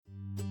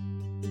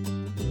Hello,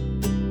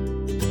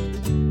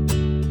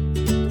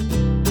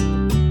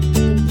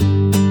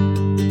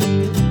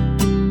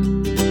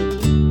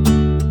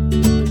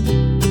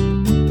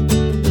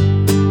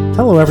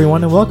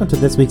 everyone, and welcome to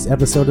this week's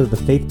episode of the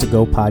Faith to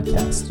Go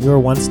podcast, your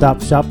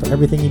one-stop shop for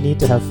everything you need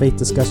to have faith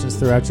discussions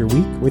throughout your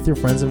week with your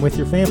friends and with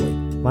your family.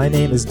 My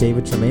name is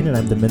David Tremaine, and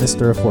I'm the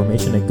Minister of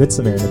Formation at Good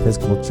Samaritan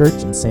Episcopal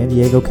Church in San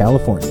Diego,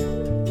 California.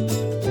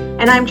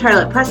 And I'm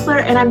Charlotte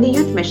Pressler, and I'm the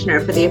Youth Missioner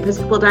for the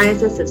Episcopal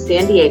Diocese of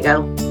San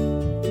Diego.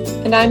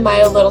 And I'm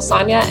Maya Little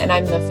Sonia, and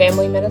I'm the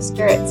Family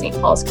Minister at St.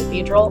 Paul's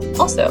Cathedral,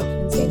 also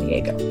in San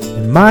Diego.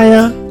 And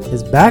Maya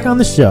is back on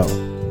the show.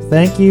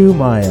 Thank you,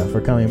 Maya, for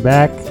coming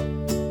back.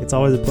 It's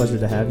always a pleasure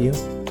to have you.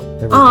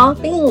 Thanks.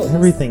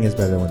 Everything is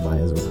better when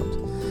Maya's around.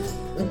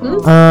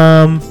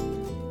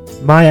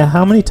 Mm-hmm. Maya,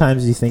 how many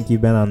times do you think you've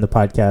been on the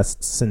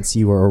podcast since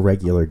you were a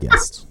regular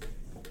guest?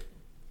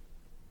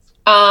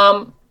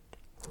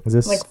 Is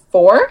this like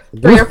 4?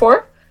 3 or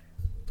 4?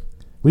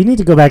 We need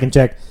to go back and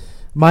check.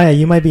 Maya,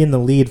 you might be in the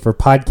lead for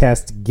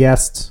podcast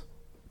guest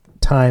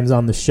times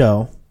on the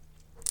show,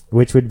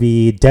 which would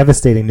be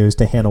devastating news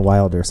to Hannah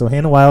Wilder. So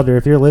Hannah Wilder,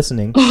 if you're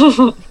listening,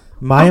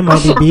 Maya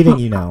might be beating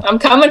you now. I'm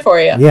coming for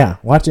you. Yeah,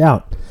 watch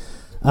out.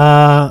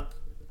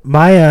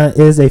 Maya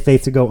is a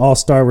Faith to Go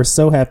all-star. We're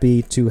so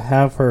happy to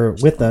have her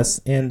with us.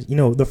 And, you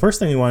know, the first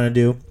thing we want to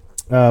do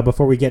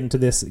before we get into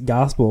this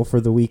gospel for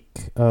the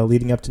week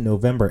leading up to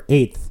November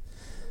 8th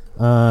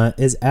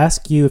is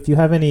ask you if you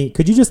have any,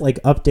 could you just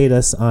like update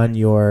us on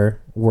your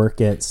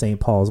work at St.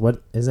 Paul's?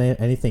 What is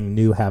anything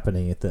new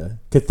happening at the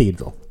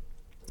cathedral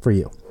for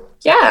you?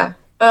 Yeah.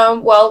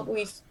 Well,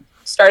 we've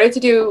started to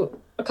do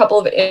a couple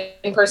of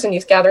in-person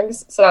youth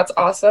gatherings, so that's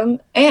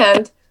awesome.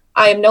 And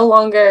I am no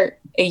longer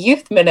a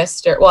youth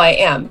minister. Well, I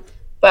am,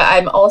 but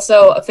I'm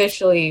also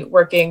officially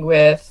working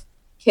with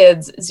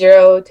kids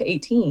 0 to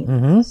 18.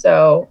 Mm-hmm.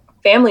 So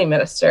family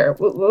minister.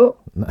 Woo woo.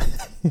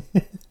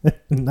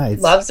 Nice.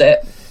 Loves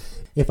it.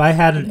 If I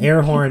had an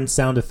air horn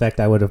sound effect,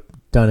 I would have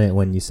done it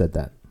when you said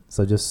that.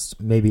 So just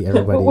maybe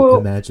everybody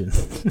imagine.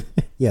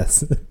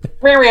 Yes.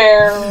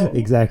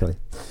 Exactly.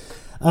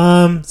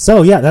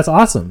 So yeah, that's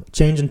awesome.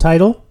 Change in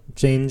title,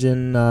 change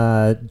in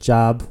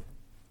job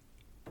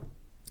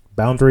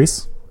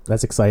boundaries.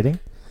 That's exciting.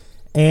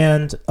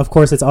 And of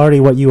course, it's already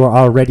what you are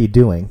already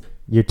doing.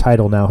 Your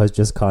title now has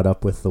just caught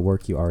up with the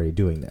work you're already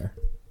doing there.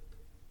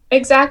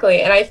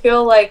 Exactly. And I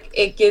feel like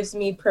it gives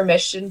me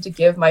permission to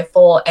give my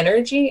full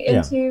energy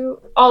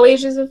into all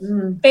ages of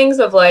things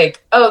of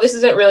like, oh, this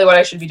isn't really what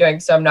I should be doing,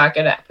 so I'm not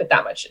going to put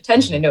that much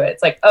attention into it.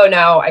 It's like, oh,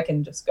 now I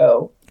can just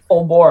go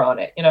full bore on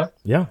it, you know?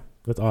 Yeah,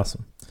 that's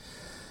awesome.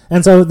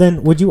 And so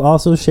then would you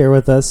also share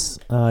with us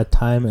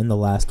time in the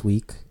last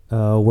week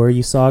where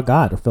you saw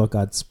God or felt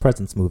God's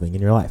presence moving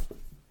in your life?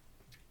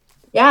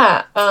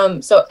 Yeah.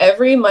 So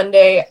every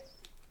Monday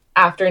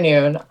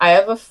afternoon, I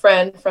have a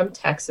friend from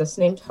Texas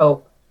named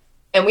Hope.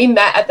 And we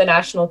met at the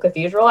National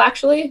Cathedral,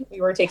 actually.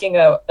 We were taking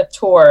a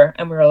tour,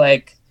 and we were,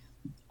 like,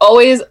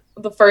 always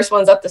the first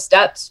ones up the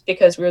steps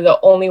because we were the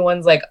only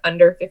ones, like,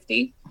 under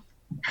 50.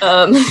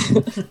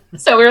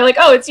 So we were like,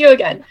 oh, it's you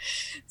again.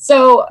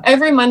 So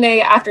every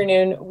Monday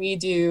afternoon, we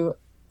do,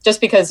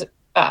 just because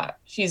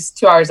she's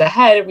 2 hours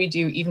ahead, we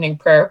do evening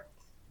prayer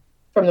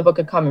from the Book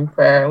of Common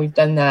Prayer. We've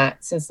done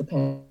that since the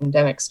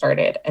pandemic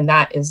started. And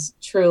that is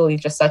truly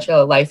just such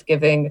a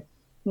life-giving,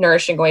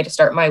 nourishing way to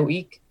start my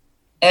week.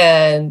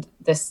 And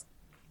this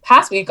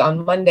past week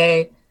on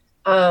Monday,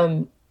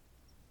 some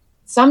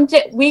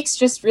weeks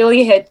just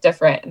really hit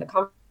different. And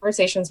the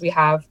conversations we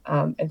have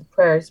and the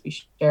prayers we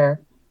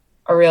share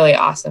are really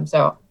awesome.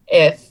 So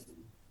if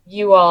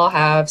you all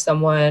have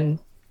someone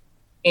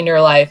in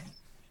your life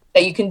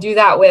that you can do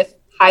that with,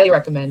 highly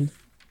recommend.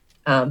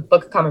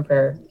 Book of Common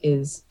Prayer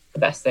is the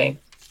best thing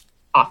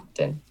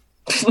often.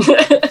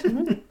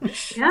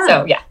 Yeah.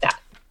 So yeah, that.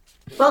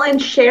 Well,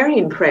 and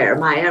sharing prayer,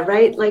 Maya,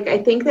 right? Like, I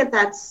think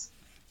that's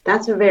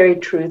a very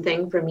true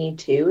thing for me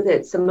too,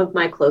 that some of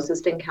my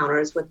closest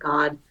encounters with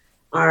God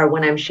are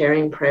when I'm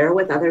sharing prayer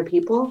with other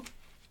people.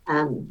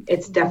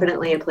 It's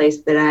definitely a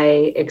place that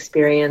I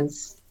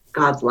experience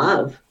God's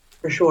love,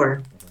 for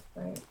sure.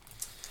 Right.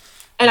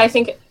 And I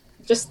think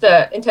just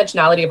the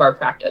intentionality of our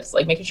practice,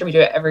 like making sure we do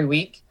it every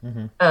week.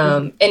 Mm-hmm.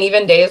 And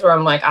even days where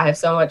I'm like, I have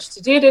so much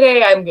to do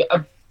today. I'm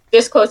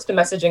this close to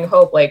messaging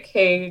Hope, like,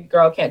 hey,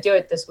 girl, can't do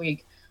it this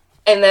week.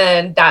 And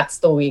then that's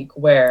the week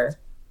where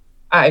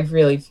I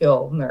really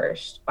feel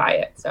nourished by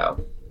it.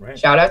 So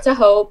Shout out to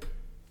Hope.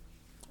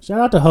 Shout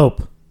out to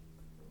Hope.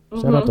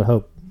 Mm-hmm. Shout out to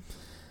Hope.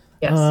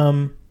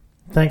 Yes.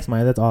 Thanks,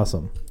 Maya. That's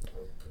awesome.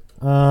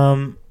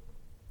 And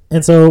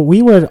so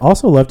we would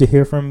also love to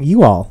hear from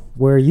you all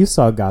where you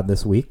saw God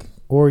this week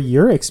or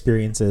your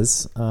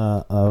experiences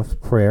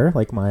of prayer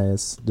like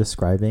Maya's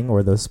describing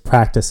or those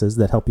practices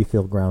that help you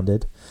feel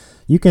grounded.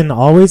 You can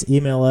always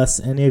email us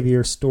any of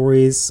your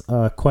stories,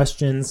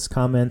 questions,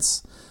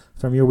 comments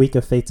from your week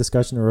of faith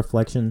discussion or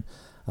reflection.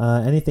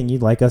 Anything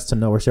you'd like us to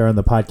know or share on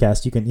the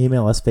podcast, you can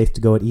email us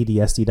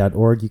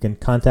faith2go@edsd.org. You can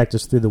contact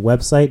us through the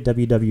website,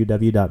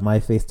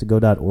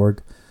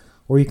 www.myfaith2go.org,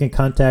 or you can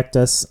contact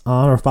us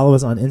on or follow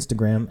us on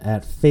Instagram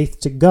at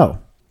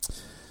Faith2Go.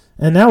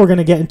 And now we're going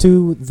to get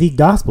into the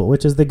gospel,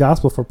 which is the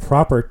gospel for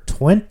Proper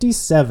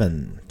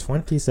 27.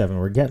 27,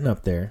 we're getting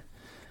up there.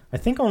 I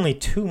think only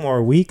 2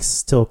 more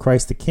weeks till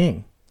Christ the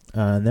King,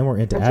 and then we're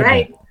into That's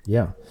Advent. right.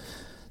 Yeah.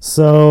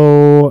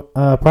 So,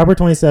 Proper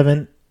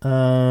 27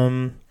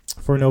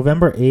 for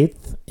November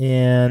 8th,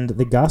 and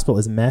the gospel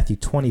is Matthew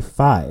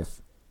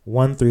 25,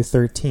 1 through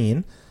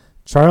 13.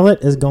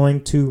 Charlotte is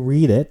going to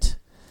read it,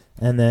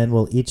 and then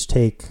we'll each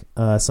take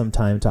some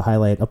time to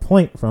highlight a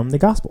point from the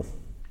gospel.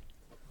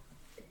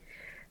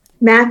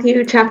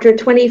 Matthew chapter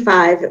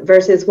 25,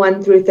 verses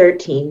 1 through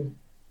 13.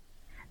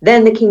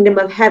 Then the kingdom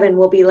of heaven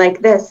will be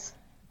like this.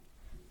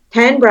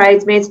 10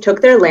 bridesmaids took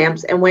their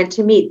lamps and went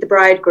to meet the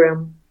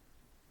bridegroom.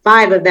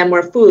 5 of them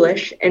were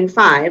foolish, and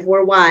 5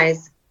 were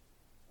wise.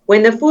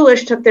 When the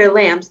foolish took their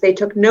lamps, they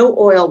took no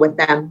oil with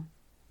them,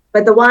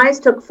 but the wise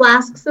took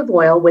flasks of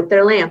oil with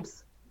their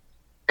lamps.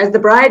 As the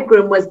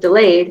bridegroom was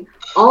delayed,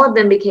 all of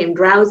them became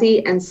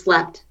drowsy and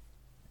slept.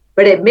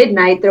 But at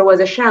midnight there was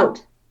a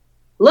shout,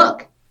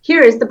 "Look,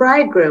 here is the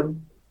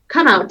bridegroom.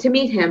 Come out to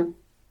meet him."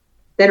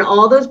 Then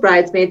all those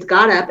bridesmaids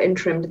got up and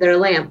trimmed their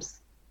lamps.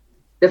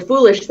 The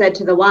foolish said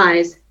to the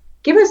wise,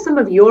 "Give us some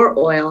of your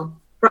oil,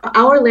 for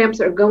our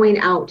lamps are going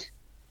out."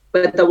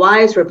 But the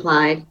wise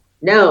replied,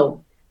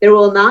 "No, there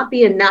will not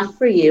be enough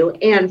for you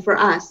and for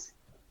us.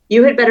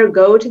 You had better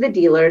go to the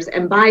dealers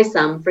and buy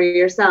some for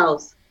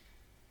yourselves."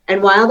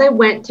 And while they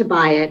went to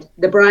buy it,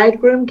 the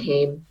bridegroom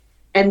came,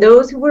 and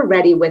those who were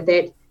ready with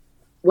it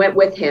went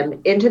with him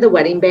into the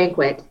wedding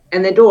banquet,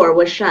 and the door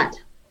was shut.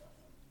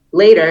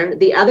 Later,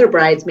 the other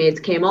bridesmaids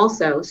came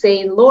also,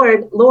 saying,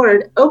 "Lord,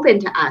 Lord, open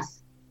to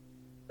us."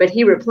 But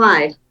he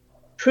replied,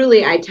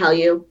 "Truly I tell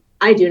you,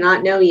 I do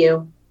not know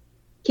you.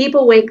 Keep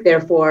awake,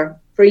 therefore,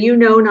 for you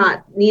know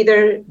not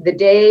neither the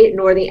day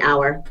nor the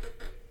hour."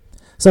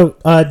 So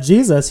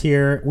Jesus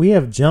here, we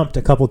have jumped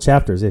a couple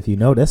chapters, if you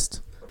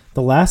noticed.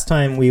 The last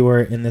time we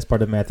were in this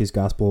part of Matthew's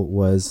gospel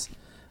was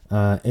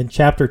in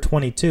chapter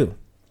 22.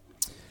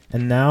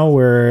 And now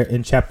we're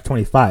in chapter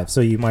 25. So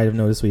you might have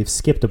noticed we've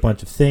skipped a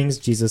bunch of things.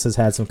 Jesus has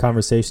had some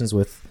conversations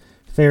with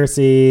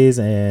Pharisees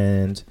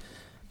and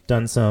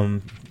done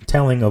some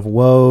telling of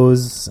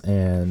woes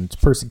and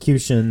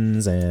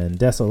persecutions and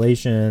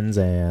desolations,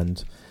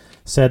 and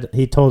said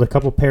he told a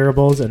couple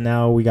parables, and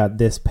now we got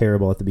this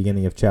parable at the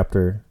beginning of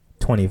chapter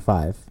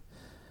 25.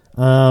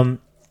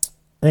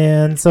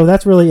 And so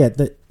that's really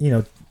it.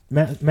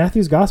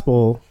 Matthew's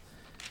gospel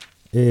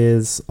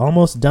is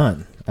almost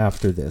done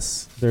after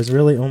this. There's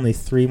really only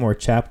 3 more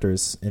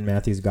chapters in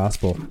Matthew's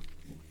gospel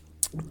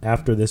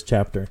after this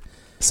chapter.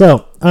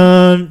 So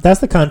that's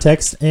the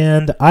context,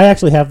 and I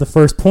actually have the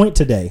first point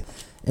today.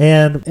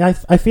 And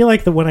I feel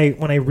like when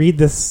I read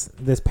this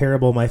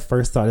parable, my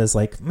first thought is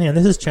like, man,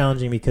 this is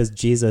challenging because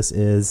Jesus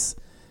is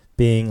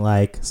being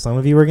like, some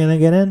of you are going to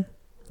get in,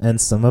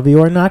 and some of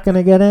you are not going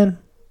to get in.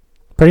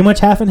 Pretty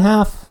much half and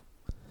half,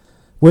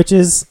 which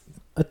is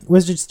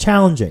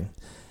challenging.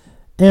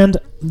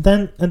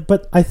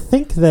 But I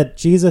think that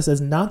Jesus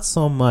is not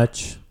so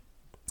much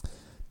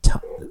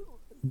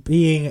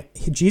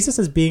Jesus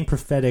is being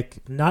prophetic,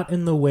 not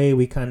in the way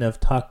we kind of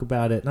talk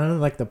about it, not in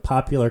like the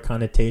popular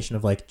connotation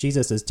of like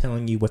Jesus is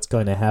telling you what's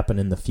going to happen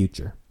in the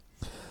future,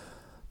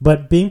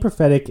 but being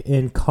prophetic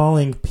in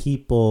calling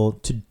people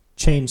to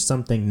change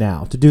something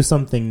now, to do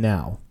something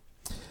now.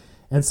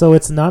 And so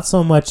it's not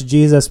so much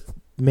Jesus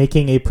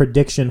making a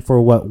prediction for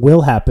what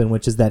will happen,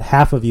 which is that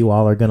half of you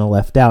all are going to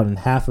left out and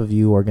half of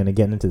you are going to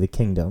get into the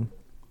kingdom,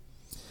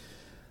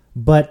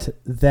 but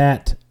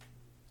that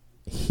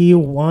he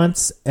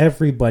wants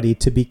everybody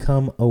to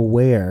become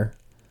aware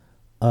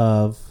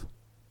of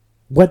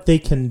what they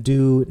can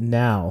do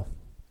now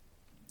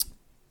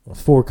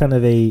for kind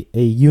of a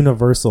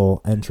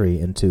universal entry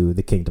into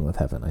the kingdom of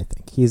heaven. I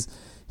think he's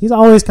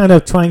always kind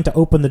of trying to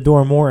open the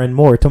door more and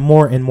more to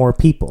more and more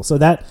people. So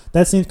that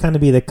seems kind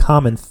of be the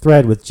common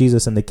thread with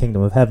Jesus in the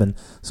kingdom of heaven.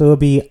 So it would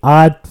be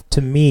odd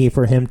to me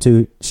for him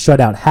to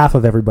shut out half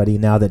of everybody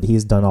now that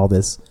he's done all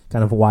this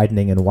kind of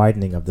widening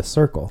of the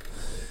circle.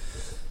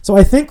 So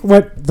I think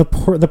what the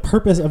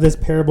purpose of this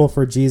parable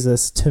for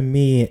Jesus to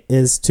me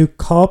is to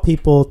call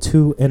people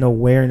to an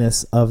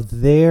awareness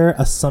of their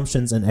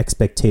assumptions and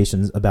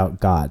expectations about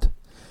God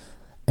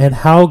and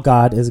how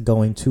God is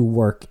going to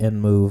work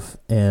and move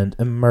and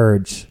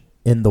emerge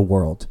in the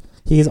world.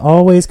 He's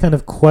always kind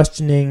of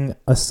questioning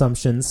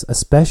assumptions,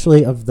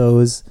 especially of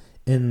those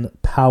in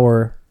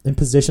power, in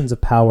positions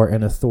of power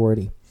and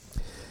authority.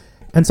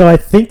 And so I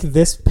think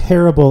this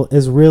parable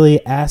is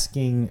really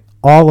asking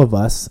all of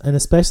us, and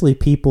especially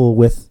people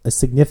with a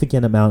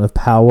significant amount of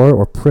power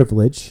or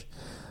privilege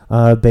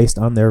based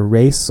on their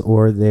race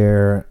or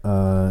their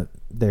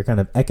kind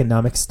of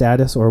economic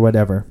status or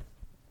whatever,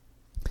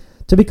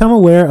 to become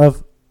aware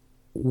of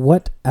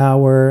what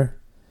our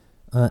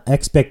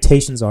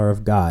expectations are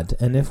of God,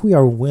 and if we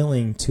are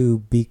willing to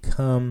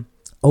become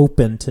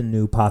open to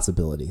new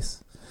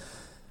possibilities.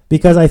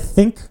 Because I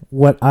think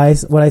what I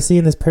see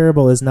in this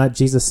parable is not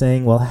Jesus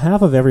saying, well,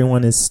 half of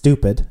everyone is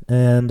stupid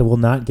and will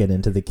not get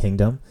into the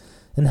kingdom,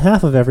 and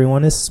half of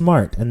everyone is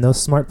smart, and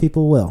those smart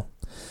people will.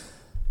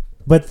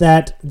 But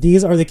that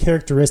these are the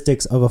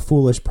characteristics of a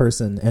foolish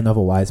person and of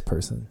a wise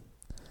person.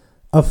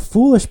 A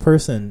foolish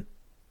person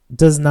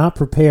does not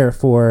prepare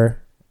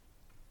for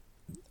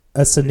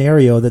a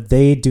scenario that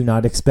they do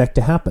not expect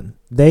to happen.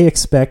 They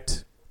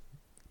expect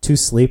to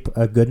sleep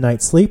a good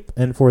night's sleep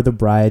and for the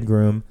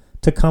bridegroom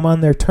to come on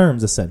their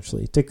terms,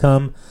 essentially, to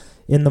come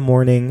in the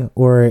morning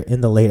or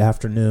in the late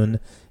afternoon,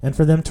 and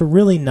for them to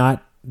really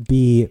not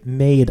be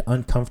made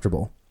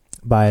uncomfortable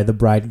by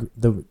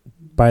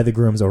the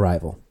groom's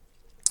arrival.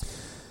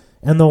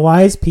 And the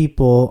wise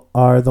people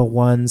are the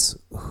ones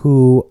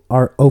who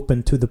are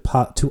open to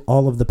to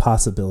all of the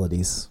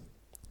possibilities.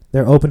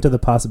 They're open to the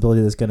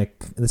possibility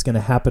that's going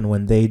to happen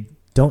when they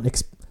don't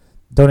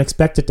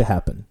expect it to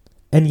happen,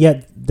 and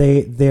yet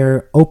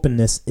their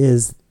openness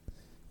is,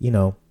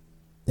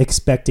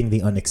 expecting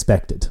the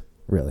unexpected,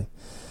 really.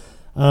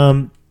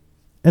 And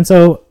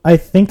so I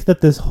think that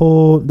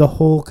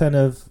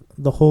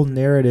the whole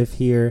narrative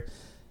here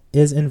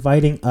is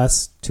inviting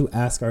us to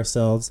ask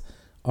ourselves,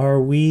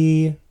 are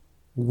we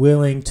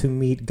willing to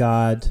meet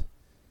God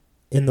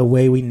in the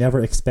way we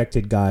never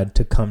expected God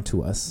to come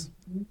to us,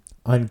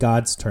 on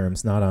God's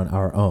terms, not on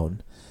our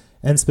own?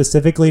 And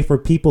specifically for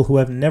people who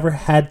have never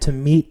had to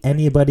meet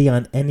anybody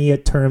on any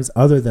terms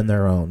other than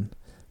their own,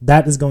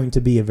 that is going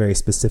to be a very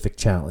specific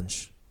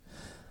challenge.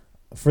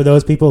 For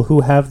those people who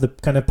have the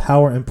kind of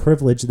power and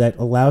privilege that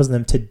allows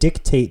them to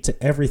dictate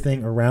to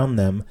everything around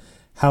them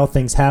how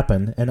things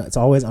happen, and it's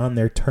always on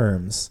their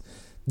terms,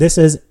 this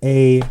is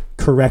a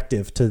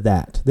corrective to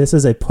that. This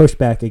is a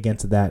pushback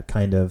against that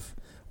kind of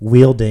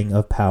wielding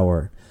of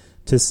power,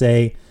 to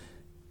say,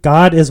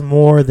 God is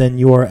more than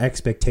your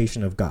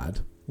expectation of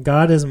God.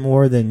 God is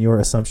more than your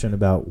assumption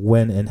about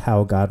when and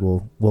how God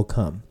will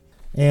come.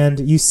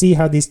 And you see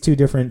how these two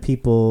different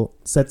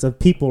sets of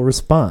people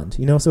respond.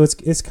 So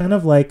it's kind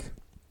of like,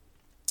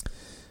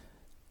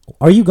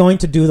 are you going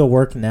to do the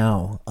work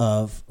now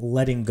of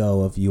letting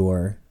go of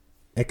your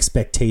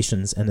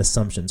expectations and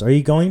assumptions? Are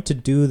you going to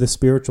do the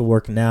spiritual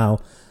work now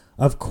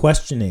of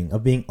questioning,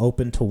 of being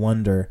open to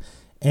wonder,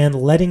 and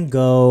letting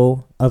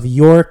go of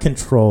your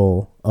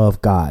control of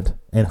God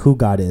and who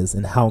God is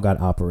and how God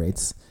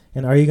operates?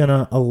 And are you going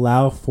to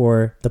allow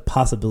for the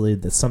possibility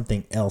that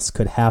something else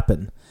could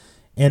happen?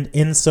 And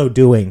in so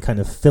doing, kind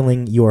of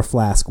filling your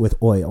flask with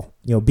oil,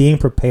 being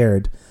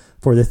prepared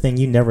for the thing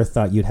you never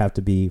thought you'd have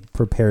to be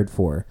prepared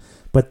for.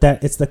 But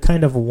that it's the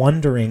kind of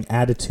wondering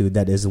attitude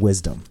that is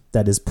wisdom,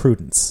 that is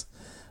prudence.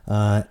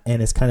 And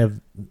it's kind of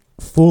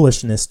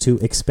foolishness to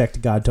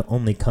expect God to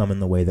only come in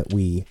the way that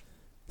we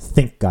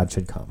think God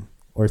should come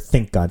or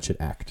think God should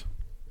act.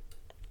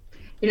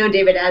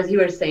 David, as you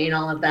were saying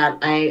all of that,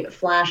 I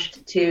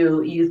flashed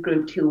to youth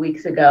group 2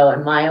 weeks ago,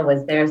 and Maya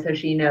was there, so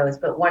she knows.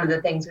 But one of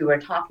the things we were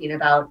talking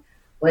about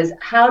was,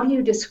 how do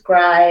you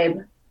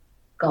describe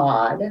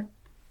God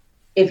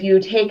if you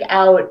take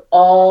out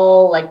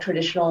all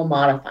traditional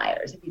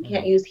modifiers? If you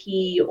can't use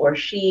he or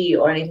she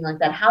or anything like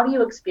that, how do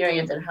you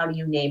experience and how do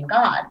you name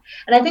God?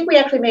 And I think we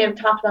actually may have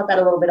talked about that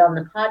a little bit on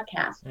the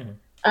podcast.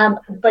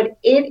 But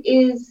it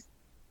is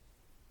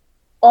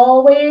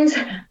always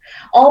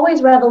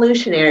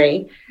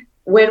revolutionary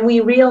when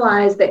we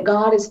realize that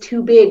God is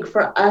too big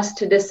for us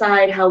to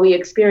decide how we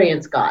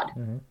experience God,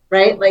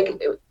 right?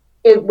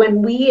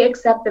 When we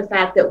accept the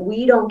fact that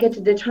we don't get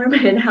to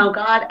determine how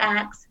God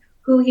acts,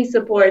 who he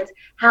supports,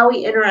 how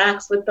he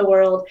interacts with the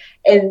world,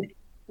 and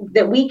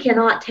that we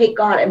cannot take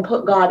God and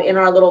put God in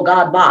our little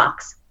God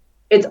box,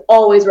 it's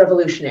always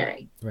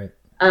revolutionary. Right.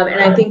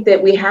 And I think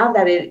that we have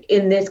that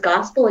in this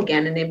gospel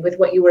again, and then with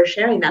what you were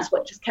sharing, that's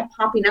what just kept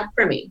popping up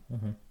for me.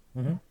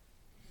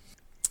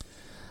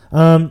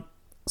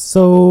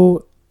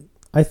 So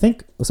I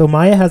think,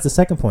 Maya has the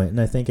second point,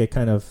 and I think it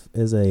kind of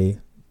is a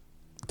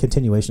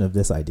continuation of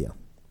this idea.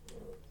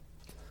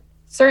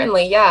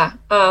 Certainly, yeah.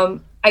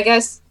 I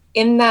guess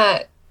in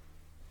that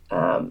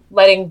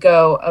letting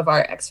go of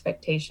our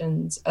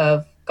expectations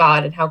of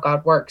God and how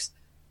God works,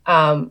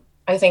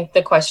 I think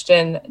the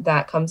question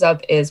that comes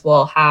up is,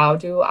 well, how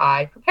do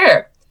I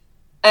prepare?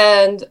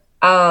 And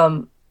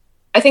I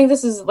think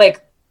this is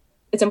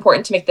it's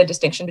important to make the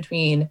distinction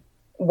between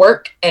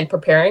work and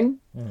preparing,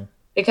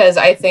 because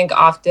I think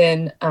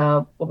often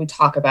when we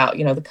talk about,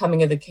 the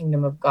coming of the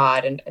kingdom of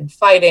God and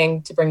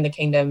fighting to bring the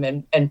kingdom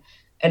and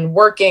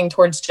working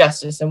towards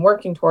justice and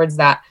working towards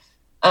that.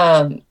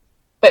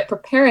 But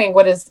preparing,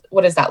 what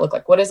does that look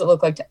like? What does it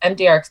look like to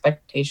empty our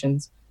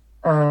expectations,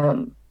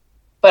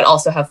 but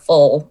also have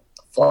full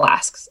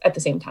flasks at the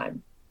same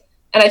time?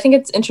 And I think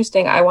it's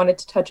interesting. I wanted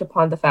to touch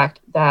upon the fact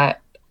that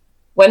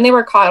when they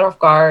were caught off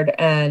guard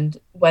and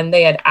when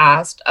they had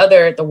asked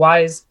the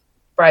wise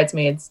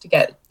bridesmaids to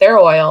get their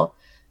oil,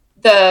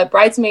 the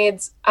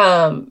bridesmaids,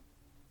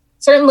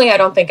 certainly I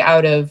don't think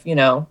out of,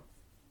 well,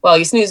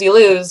 you snooze, you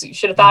lose. You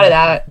should have thought of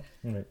that.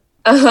 Right.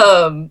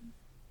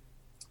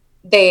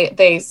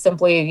 They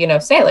simply,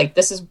 say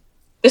this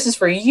is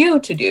for you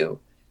to do.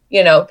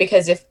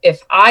 because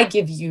if I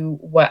give you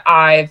what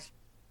I've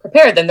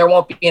prepared, then there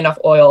won't be enough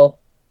oil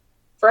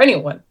for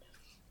anyone.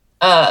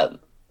 And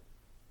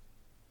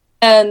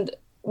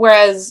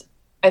whereas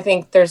I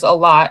think there's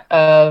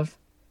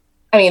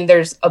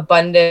there's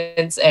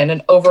abundance and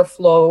an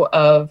overflow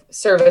of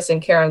service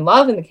and care and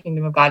love in the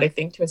kingdom of God, I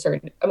think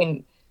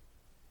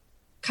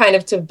kind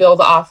of to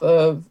build off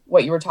of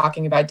what you were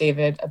talking about,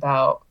 David,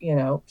 about,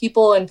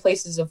 people in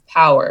places of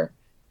power.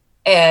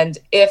 And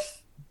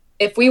if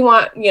we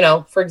want,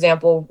 for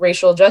example,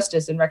 racial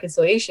justice and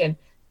reconciliation,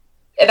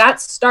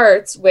 that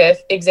starts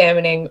with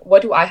examining,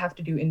 what do I have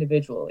to do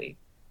individually,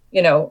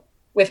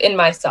 within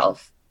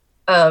myself,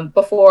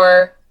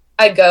 before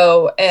I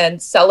go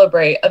and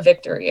celebrate a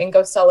victory and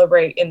go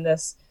celebrate in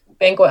this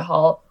banquet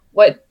hall.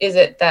 What is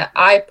it that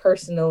I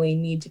personally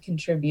need to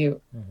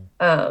contribute?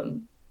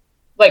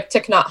 Like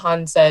Thich Nhat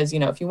Hanh says,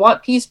 if you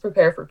want peace,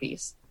 prepare for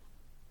peace,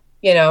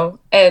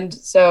 and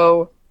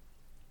so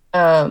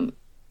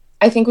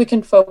I think we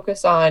can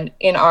focus on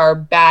in our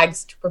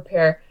bags to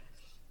prepare.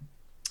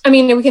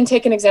 We can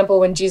take an example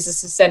when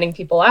Jesus is sending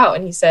people out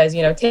and he says,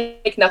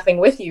 take nothing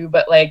with you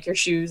but like your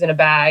shoes and a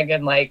bag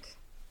and like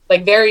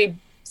very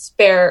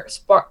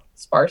scarce,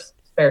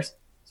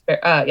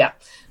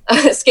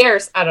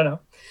 I don't know,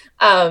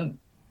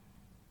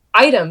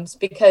 items,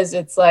 because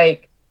it's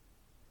like,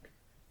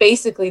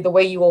 basically the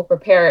way you will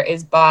prepare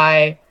is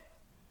by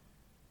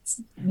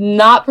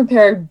not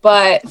prepared,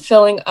 but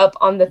filling up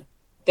on the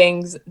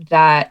things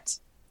that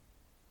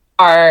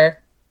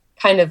are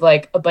kind of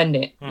like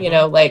abundant,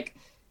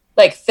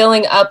 like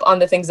filling up on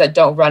the things that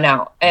don't run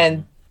out.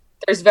 And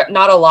there's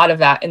not a lot of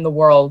that in the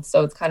world.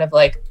 So it's kind of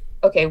like,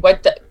 okay,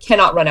 what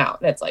cannot run out?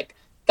 And it's like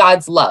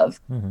God's love,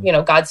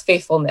 God's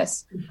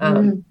faithfulness,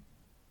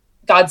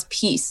 God's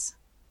peace.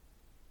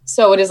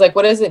 So it is like,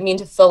 what does it mean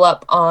to fill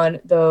up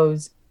on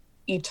those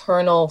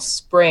eternal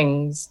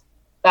springs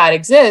that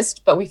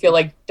exist, but we feel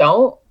like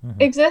don't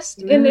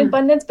exist in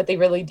abundance, but they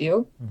really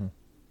do?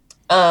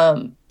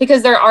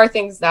 Because there are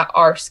things that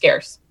are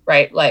scarce,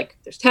 right? Like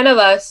there's 10 of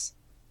us,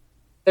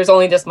 there's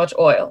only this much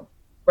oil,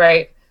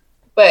 right?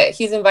 But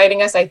he's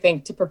inviting us, I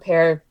think, to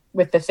prepare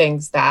with the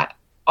things that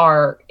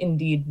are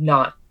indeed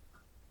not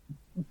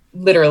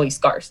literally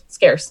scarce.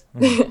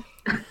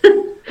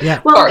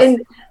 Yeah. Well,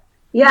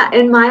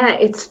 and Maya,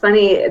 it's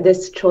funny,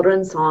 this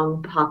children's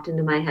song popped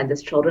into my head,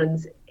 this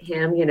children's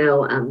hymn,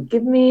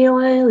 give me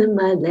oil in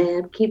my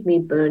lamp, keep me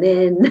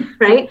burning,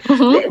 right?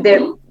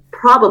 They're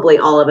probably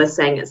all of us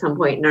sang at some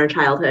point in our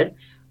childhood.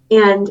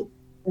 And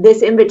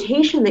this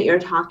invitation that you're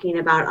talking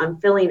about on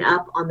filling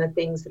up on the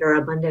things that are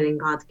abundant in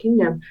God's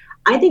kingdom,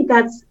 I think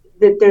that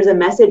there's a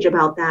message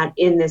about that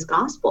in this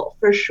gospel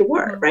for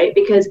sure, right?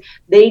 Because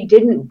they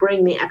didn't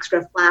bring the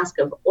extra flask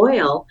of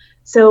oil.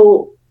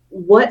 So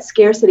what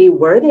scarcity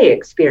were they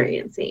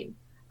experiencing?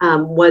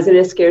 Was it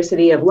a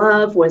scarcity of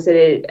love? Was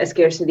it a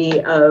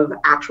scarcity of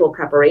actual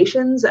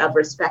preparations, of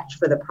respect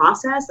for the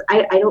process?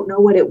 I don't know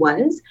what it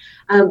was.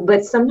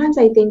 But sometimes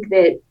I think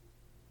that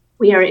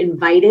we are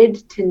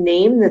invited to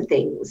name the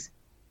things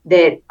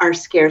that are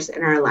scarce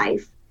in our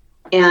life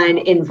and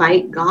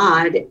invite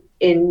God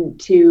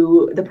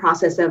into the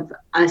process of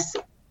us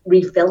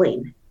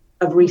refilling,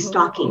 of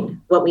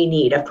restocking what we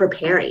need, of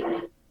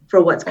preparing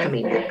for what's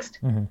coming next.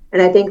 And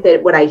I think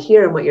that what I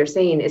hear and what you're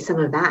saying is some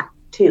of that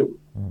too.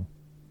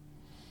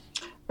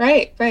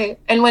 Right.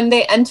 And when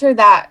they enter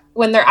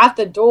when they're at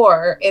the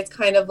door, it's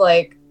kind of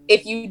like,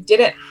 if you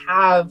didn't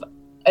have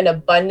an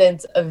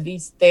abundance of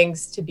these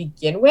things to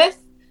begin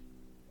with,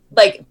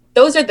 like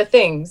those are the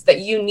things that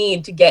you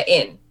need to get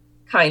in,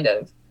 kind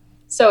of.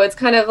 So it's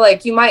kind of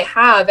like, you might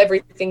have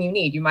everything you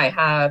need. You might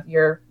have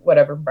your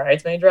whatever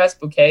bridesmaid dress,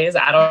 bouquets,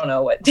 I don't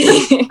know what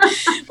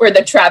were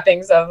the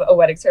trappings of a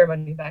wedding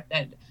ceremony back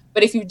then.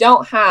 But if you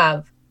don't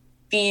have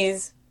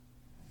these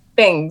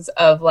things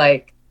of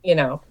like,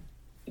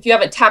 if you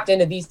haven't tapped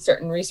into these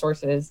certain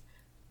resources,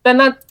 then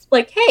that's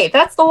like, hey,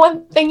 that's the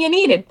one thing you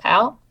needed,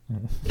 pal.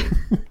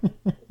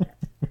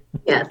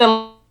 Yeah.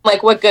 Then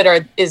like, what good are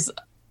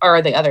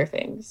the other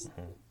things?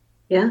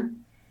 Yeah.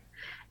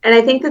 And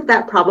I think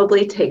that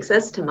probably takes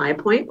us to my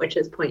point, which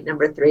is point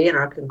number 3 and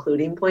our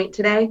concluding point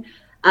today.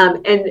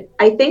 And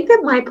I think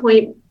that my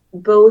point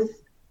both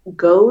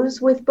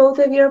goes with both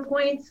of your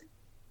points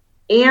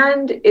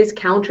and is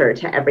counter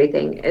to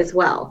everything as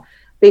well,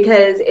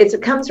 because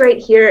it comes right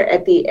here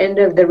at the end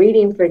of the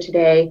reading for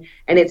today.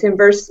 And it's in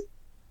verse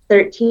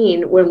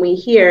 13, when we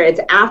hear, it's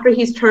after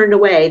he's turned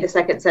away the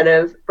second set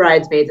of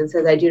bridesmaids and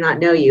says, I do not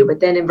know you. But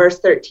then in verse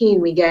 13,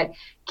 we get,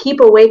 keep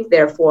awake,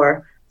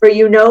 therefore, for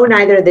you know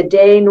neither the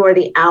day nor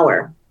the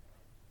hour.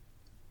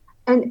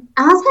 And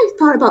as I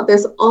thought about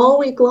this all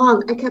week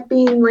long, I kept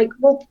being like,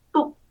 well,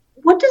 but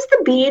what does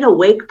the being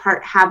awake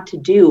part have to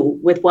do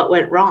with what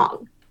went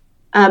wrong?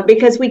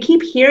 Because we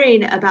keep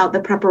hearing about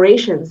the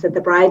preparations that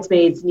the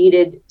bridesmaids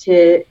needed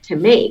to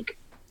make,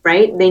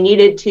 right? They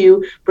needed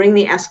to bring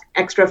the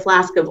extra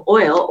flask of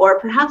oil, or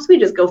perhaps we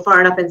just go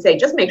far enough and say,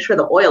 just make sure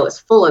the oil is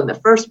full in the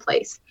first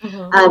place.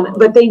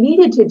 But they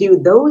needed to do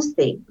those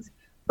things.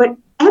 But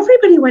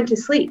everybody went to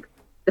sleep.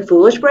 The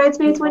foolish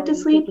bridesmaids went to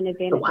sleep.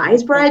 The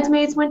wise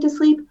bridesmaids went to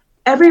sleep.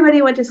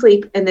 Everybody went to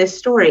sleep in this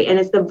story. And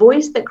it's the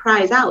voice that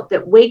cries out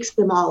that wakes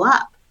them all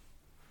up.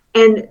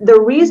 And the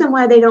reason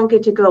why they don't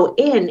get to go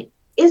in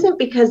isn't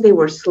because they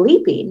were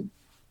sleeping.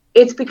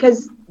 It's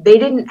because they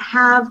didn't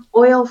have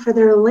oil for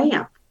their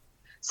lamp.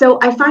 So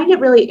I find it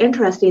really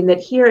interesting that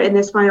here in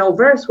this final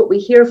verse, what we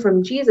hear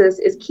from Jesus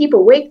is keep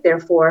awake,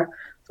 therefore,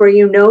 for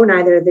you know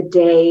neither the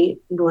day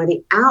nor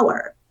the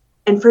hour.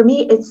 And for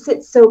me, it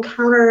sits so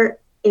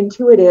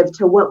counterintuitive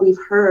to what we've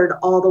heard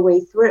all the way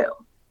through.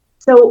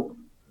 So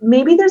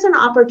maybe there's an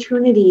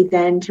opportunity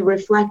then to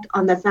reflect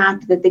on the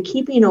fact that the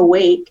keeping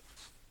awake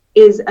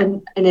is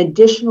an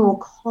additional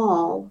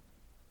call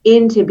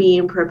into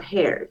being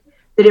prepared.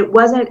 That it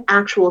wasn't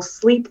actual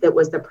sleep that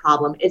was the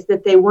problem. It's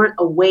that they weren't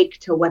awake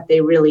to what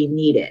they really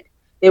needed.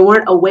 They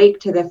weren't awake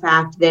to the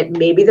fact that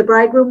maybe the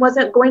bridegroom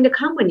wasn't going to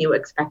come when you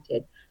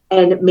expected.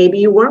 And maybe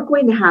you weren't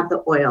going to have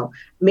the oil.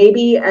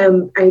 Maybe,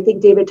 I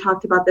think David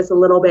talked about this a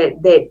little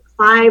bit, that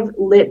 5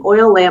 lit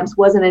oil lamps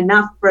wasn't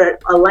enough for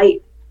a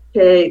light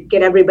to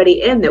get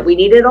everybody in, that we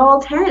needed all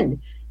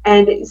 10.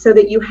 And so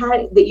that you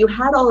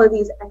had all of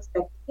these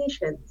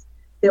expectations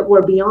that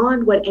were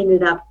beyond what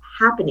ended up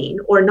happening,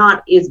 or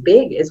not as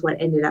big as what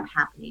ended up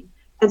happening.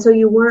 And so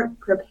you weren't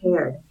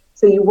prepared.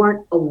 So you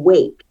weren't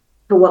awake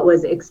to what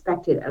was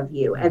expected of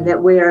you. And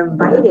that we're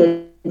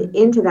invited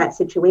into that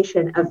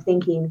situation of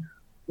thinking,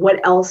 what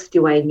else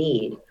do I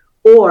need?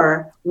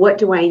 Or what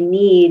do I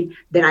need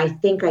that I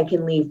think I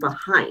can leave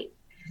behind?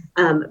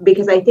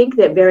 Because I think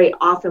that very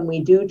often we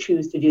do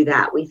choose to do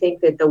that. We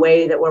think that the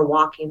way that we're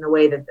walking, the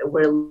way that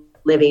we're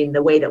living,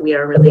 the way that we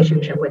are in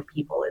relationship with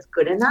people is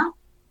good enough.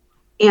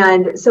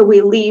 And so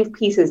we leave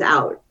pieces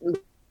out.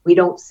 We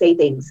don't say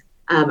things.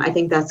 I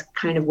think that's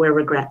kind of where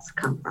regrets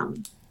come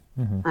from,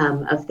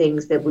 of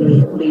things that we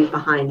leave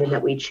behind and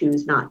that we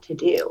choose not to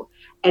do.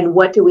 And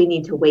what do we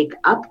need to wake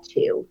up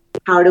to?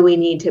 How do we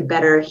need to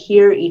better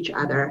hear each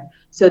other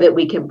so that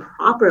we can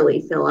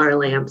properly fill our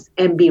lamps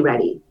and be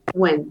ready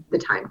when the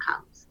time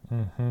comes?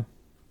 Mm-hmm.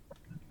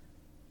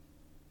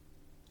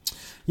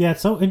 Yeah,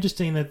 it's so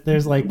interesting that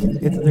there's like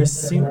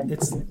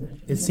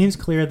it seems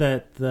clear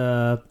that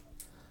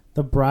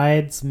the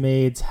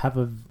bridesmaids have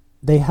a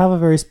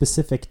very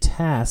specific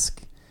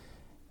task,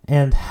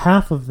 and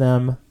half of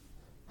them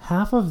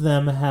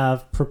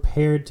have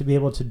prepared to be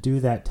able to do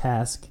that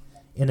task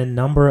in a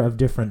number of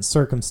different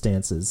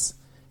circumstances,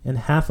 and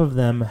half of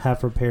them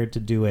have prepared to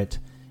do it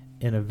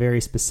in a very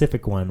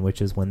specific one,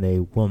 which is when they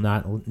will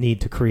not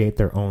need to create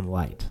their own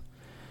light.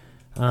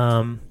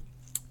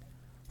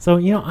 So,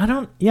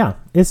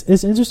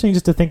 it's interesting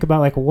just to think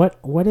about like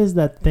what is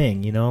that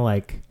thing,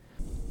 like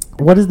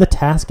what is the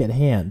task at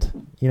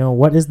hand?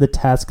 What is the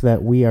task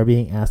that we are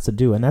being asked to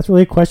do? And that's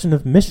really a question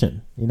of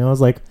mission.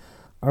 It's like,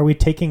 are we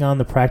taking on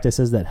the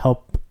practices that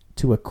help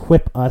to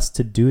equip us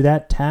to do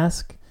that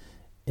task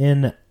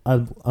in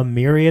a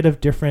myriad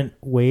of different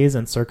ways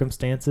and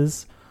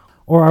circumstances?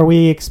 Or are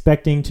we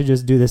expecting to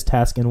just do this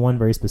task in one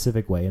very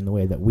specific way, in the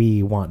way that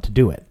we want to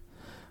do it?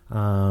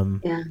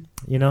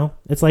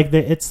 It's like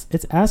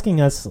it's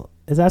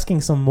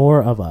asking some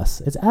more of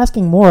us. It's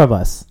asking more of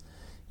us,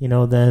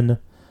 than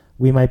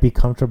we might be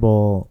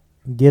comfortable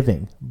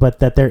giving. But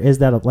that there is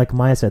that, like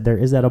Maya said, there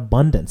is that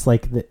abundance.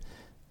 Like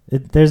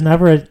there's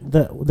never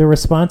the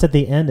response at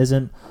the end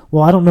isn't,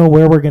 well, I don't know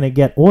where we're going to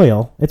get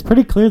oil. It's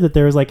pretty clear that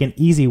there is like an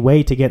easy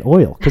way to get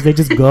oil, because they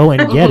just go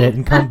and get it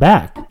and come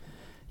back.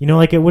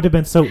 Like it would have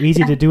been so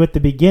easy to do at the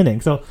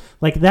beginning. So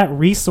like that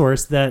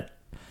resource, that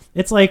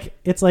it's like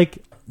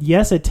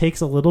yes, it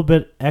takes a little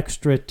bit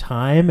extra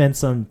time and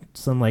some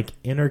like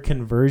inner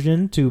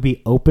conversion to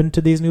be open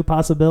to these new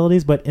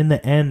possibilities, but in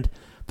the end,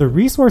 the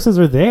resources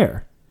are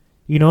there.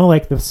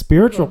 Like the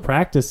spiritual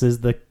practices,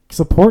 the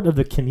support of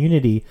the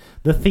community,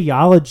 the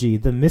theology,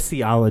 the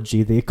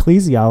missiology, the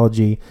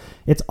ecclesiology,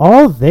 it's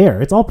all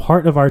there. It's all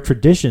part of our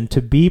tradition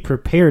to be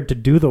prepared to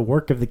do the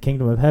work of the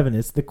kingdom of heaven.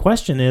 The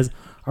question is,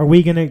 are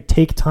we going to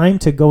take time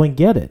to go and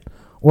get it?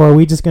 Or are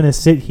we just going to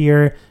sit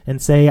here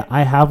and say,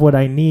 I have what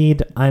I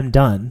need, I'm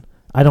done.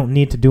 I don't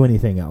need to do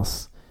anything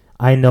else.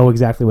 I know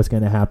exactly what's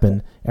going to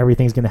happen.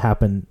 Everything's going to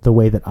happen the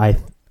way that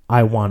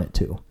I want it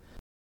to.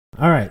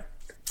 All right.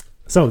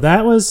 So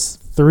that was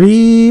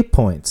 3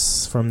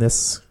 points from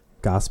this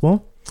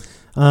gospel.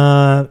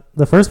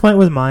 The first point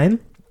was mine,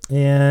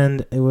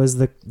 and it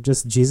was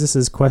just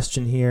Jesus's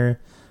question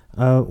here,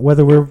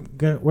 whether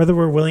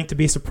we're willing to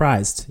be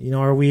surprised.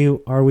 Are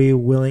we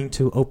willing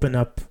to open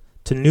up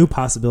to new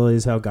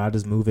possibilities, how God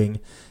is moving,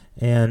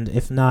 and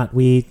if not,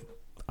 we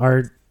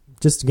are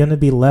just going to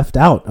be left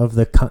out of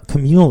the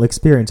communal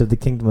experience of the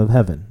kingdom of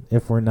heaven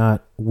if we're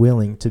not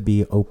willing to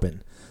be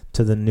open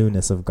to the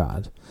newness of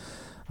God.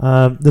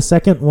 The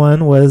second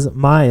one was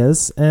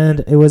Maya's,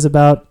 and it was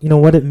about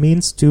what it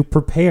means to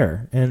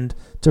prepare, and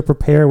to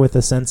prepare with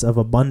a sense of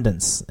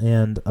abundance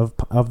and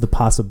of the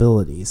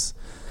possibilities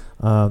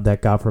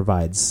that God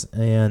provides,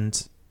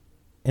 and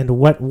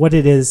what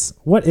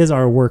is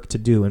our work to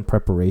do in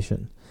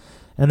preparation.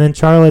 And then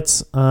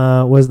Charlotte's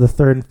was the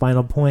third and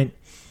final point,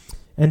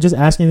 and just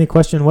asking the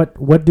question,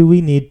 what do we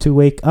need to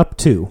wake up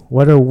to?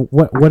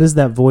 What is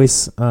that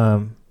voice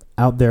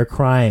out there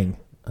crying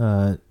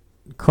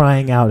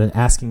out and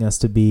asking us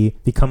to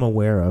become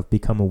aware of,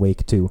 become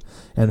awake to,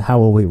 and how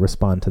will we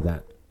respond to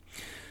that?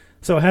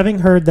 So having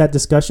heard that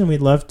discussion,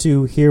 we'd love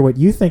to hear what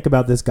you think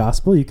about this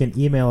gospel. You can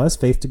email us,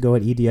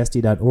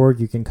 faith2go@edsd.org.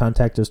 You can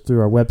contact us through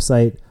our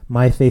website,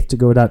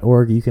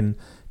 myfaith2go.org. You can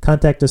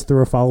contact us through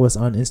or follow us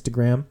on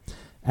Instagram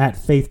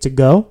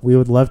 @faith2go. We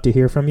would love to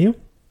hear from you.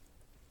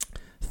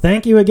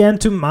 Thank you again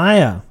to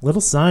Maya,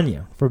 little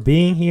Sonia, for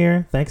being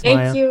here. Thanks, Maya.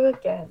 Thank you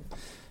again.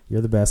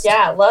 You're the best.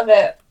 Yeah, love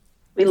it.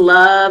 We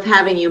love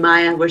having you,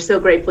 Maya. We're so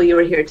grateful you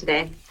were here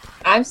today.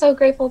 I'm so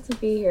grateful to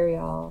be here,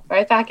 y'all.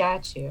 Right back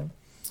at you.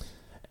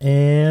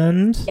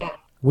 And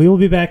we will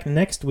be back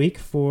next week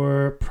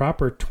for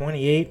Proper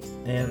 28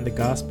 and the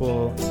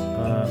gospel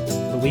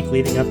the week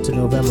leading up to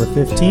November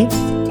 15th.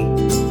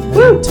 And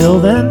until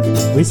then,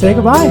 we say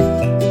goodbye.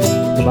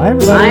 Goodbye,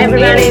 everybody. Bye,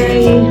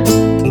 everybody.